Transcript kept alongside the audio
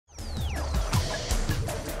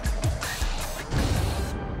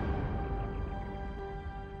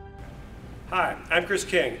Hi, I'm Chris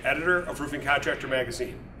King, editor of Roofing Contractor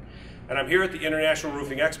Magazine, and I'm here at the International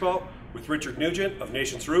Roofing Expo with Richard Nugent of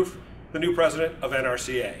Nations Roof, the new president of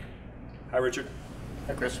NRCA. Hi, Richard.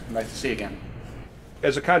 Hi, Chris. Nice to see you again.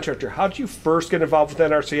 As a contractor, how did you first get involved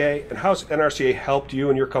with NRCA, and how's NRCA helped you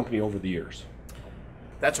and your company over the years?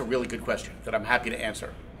 That's a really good question that I'm happy to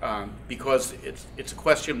answer because it's a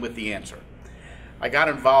question with the answer. I got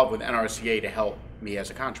involved with NRCA to help me as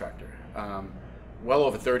a contractor. Well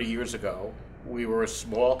over 30 years ago, we were a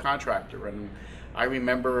small contractor, and I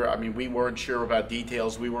remember, we weren't sure about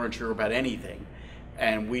details, we weren't sure about anything,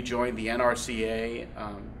 and we joined the NRCA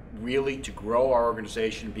really to grow our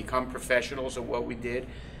organization, become professionals at what we did,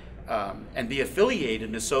 and be affiliated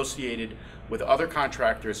and associated with other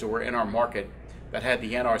contractors who were in our market that had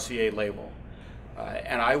the NRCA label.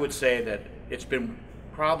 And I would say that it's been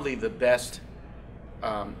probably the best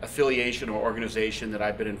affiliation or organization that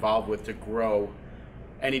I've been involved with to grow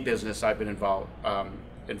any business I've been involved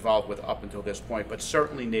with up until this point, but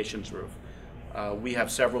certainly Nations Roof. We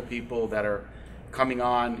have several people that are coming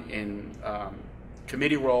on in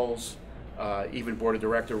committee roles, even board of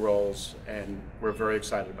director roles, and we're very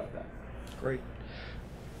excited about that. Great.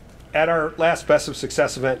 At our last Best of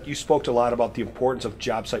Success event, you spoke a lot about the importance of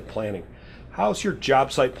job site planning. How's your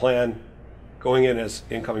job site plan going in as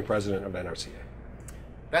incoming president of NRCA?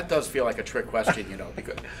 That does feel like a trick question,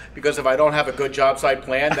 because if I don't have a good job site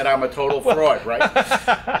plan, then I'm a total fraud, right?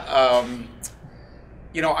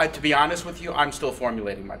 To be honest with you, I'm still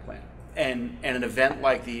formulating my plan. And an event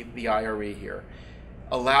like the IRE here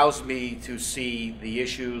allows me to see the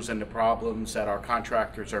issues and the problems that our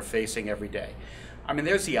contractors are facing every day.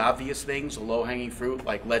 There's the obvious things, the low-hanging fruit,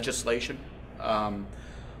 like legislation.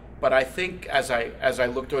 But I think as I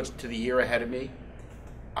look to the year ahead of me,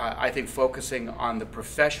 I think focusing on the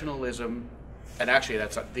professionalism, and actually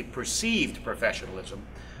that's the perceived professionalism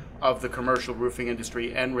of the commercial roofing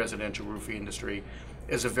industry and residential roofing industry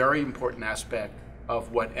is a very important aspect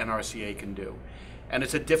of what NRCA can do. And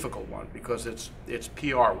it's a difficult one because it's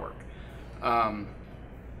PR work.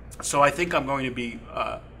 So I think I'm going to be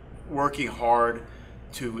working hard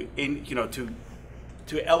to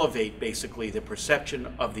elevate basically the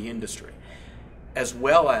perception of the industry, as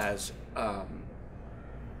well as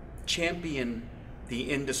champion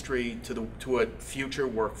the industry to a future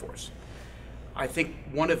workforce. I think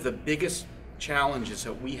one of the biggest challenges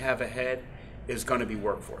that we have ahead is going to be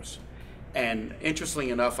workforce. And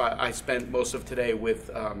interestingly enough, I spent most of today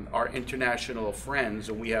with our international friends,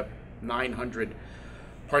 and we have 900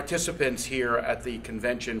 participants here at the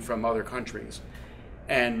convention from other countries.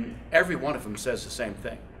 And every one of them says the same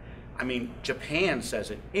thing. Japan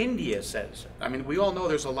says it, India says it. We all know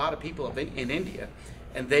there's a lot of people in India,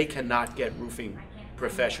 and they cannot get roofing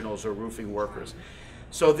professionals or roofing workers.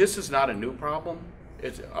 So this is not a new problem.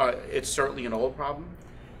 It's certainly an old problem.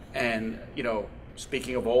 And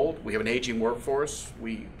speaking of old, we have an aging workforce.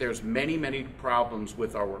 There's many problems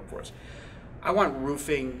with our workforce. I want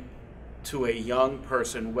roofing to a young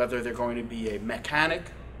person, whether they're going to be a mechanic,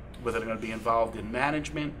 whether they're going to be involved in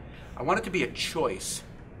management. I want it to be a choice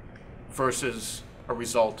versus a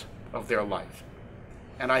result of their life.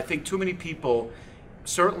 And I think too many people,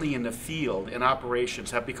 certainly in the field, in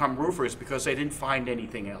operations, have become roofers because they didn't find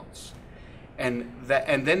anything else. And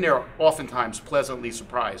then they're oftentimes pleasantly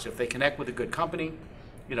surprised. If they connect with a good company,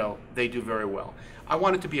 they do very well. I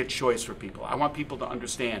want it to be a choice for people. I want people to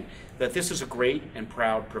understand that this is a great and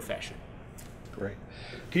proud profession. Great.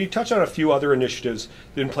 Can you touch on a few other initiatives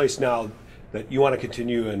in place now that you want to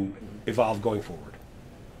continue and evolve going forward?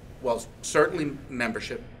 Well, certainly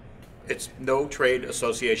membership. It's no trade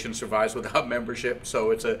association survives without membership,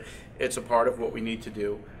 so it's a part of what we need to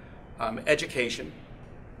do. Education.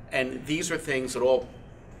 And these are things that all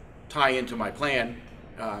tie into my plan.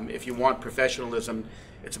 If you want professionalism,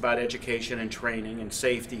 it's about education and training and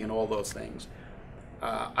safety and all those things.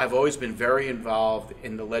 I've always been very involved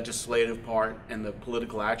in the legislative part and the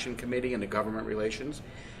political action committee and the government relations,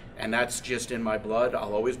 and that's just in my blood.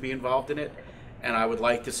 I'll always be involved in it, and I would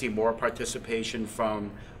like to see more participation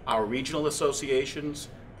from our regional associations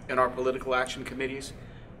in our political action committees,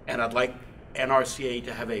 and I'd like NRCA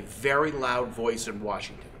to have a very loud voice in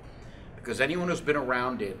Washington. Because anyone who's been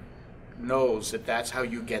around it knows that that's how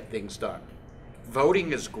you get things done.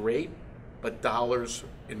 Voting is great, but dollars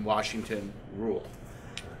in Washington rule.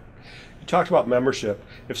 You talked about membership.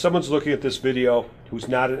 If someone's looking at this video who's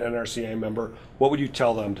not an NRCA member, what would you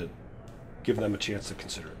tell them to give them a chance to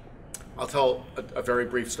consider it? I'll tell a very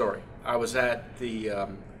brief story. I was at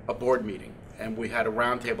a board meeting, and we had a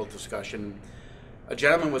roundtable discussion. A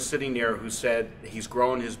gentleman was sitting there who said he's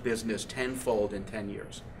grown his business tenfold in 10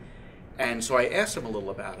 years. And so I asked him a little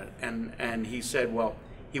about it, and he said, well,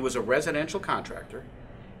 he was a residential contractor,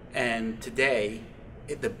 and today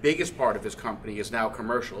the biggest part of his company is now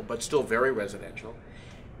commercial, but still very residential,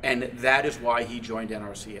 and that is why he joined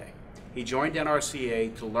NRCA. He joined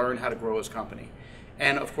NRCA to learn how to grow his company.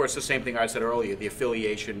 And of course, the same thing I said earlier, the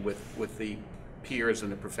affiliation with the peers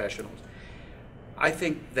and the professionals. I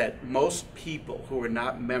think that most people who are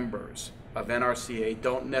not members of NRCA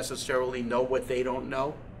don't necessarily know what they don't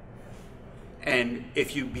know. And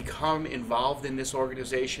if you become involved in this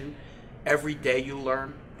organization, every day you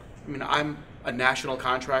learn. I mean, I'm a national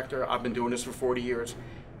contractor. I've been doing this for 40 years.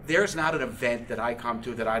 There's not an event that I come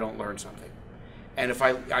to that I don't learn something. And if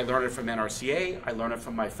I learn it from NRCA, I learn it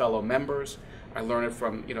from my fellow members, I learn it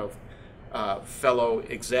from, fellow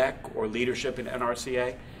exec or leadership in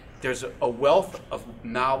NRCA. There's a wealth of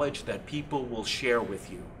knowledge that people will share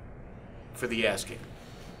with you for the asking.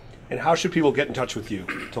 And how should people get in touch with you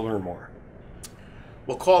to learn more?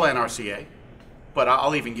 Well, call NRCA, but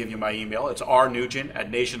I'll even give you my email. It's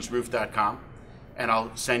rnugent@nationsroof.com, and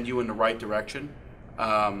I'll send you in the right direction.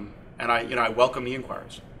 And I welcome the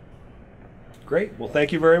inquiries. Great. Well,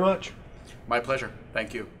 thank you very much. My pleasure.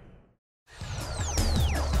 Thank you.